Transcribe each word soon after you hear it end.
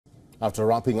After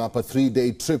wrapping up a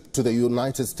three-day trip to the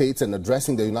United States and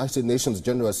addressing the United Nations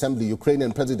General Assembly,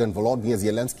 Ukrainian President Volodymyr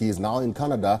Zelensky is now in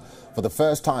Canada for the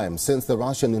first time since the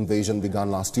Russian invasion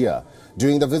began last year.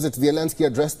 During the visit, Zelensky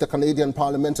addressed the Canadian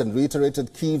Parliament and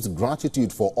reiterated Kyiv's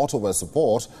gratitude for Ottawa's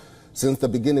support. Since the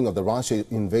beginning of the Russian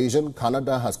invasion,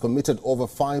 Canada has committed over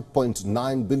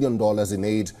 $5.9 billion in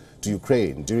aid to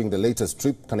Ukraine. During the latest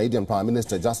trip, Canadian Prime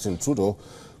Minister Justin Trudeau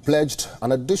pledged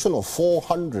an additional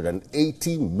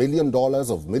 $480 million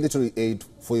of military aid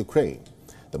for Ukraine.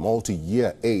 The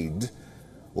multi-year aid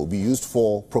will be used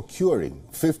for procuring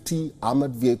 50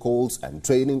 armored vehicles and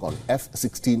training on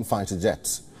F-16 fighter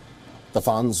jets. The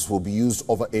funds will be used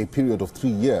over a period of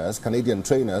 3 years. Canadian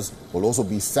trainers will also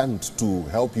be sent to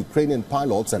help Ukrainian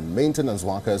pilots and maintenance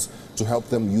workers to help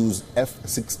them use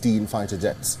F-16 fighter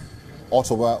jets.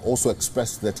 Ottawa also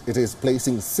expressed that it is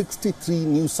placing 63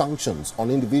 new sanctions on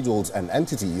individuals and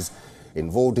entities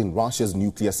involved in Russia's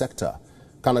nuclear sector.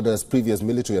 Canada's previous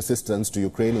military assistance to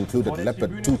Ukraine included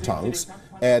Leopard 2 tanks,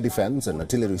 air defense and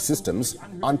artillery systems,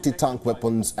 anti-tank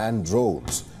weapons and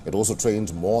drones. It also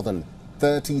trained more than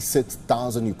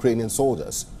 36,000 Ukrainian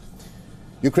soldiers.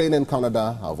 Ukraine and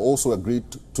Canada have also agreed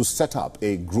to set up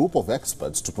a group of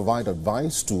experts to provide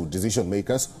advice to decision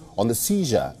makers on the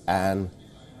seizure and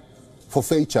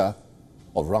forfeiture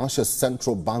of Russia's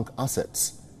central bank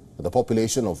assets. With a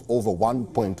population of over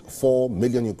 1.4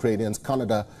 million Ukrainians,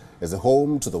 Canada is a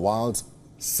home to the world's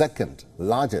second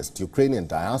largest Ukrainian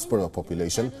diaspora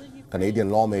population. Canadian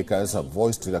lawmakers have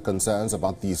voiced their concerns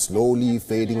about the slowly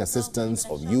fading assistance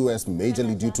of U.S.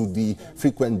 majorly due to the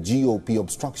frequent GOP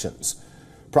obstructions.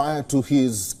 Prior to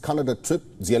his Canada trip,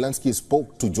 Zelensky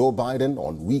spoke to Joe Biden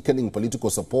on weakening political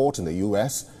support in the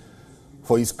U.S.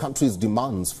 for his country's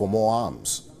demands for more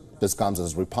arms. This comes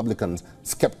as Republican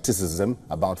skepticism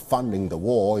about funding the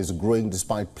war is growing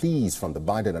despite pleas from the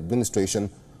Biden administration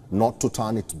not to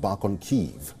turn its back on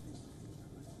Kyiv.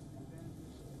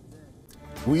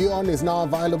 WION is now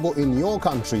available in your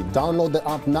country. Download the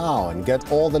app now and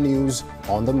get all the news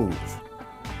on the move.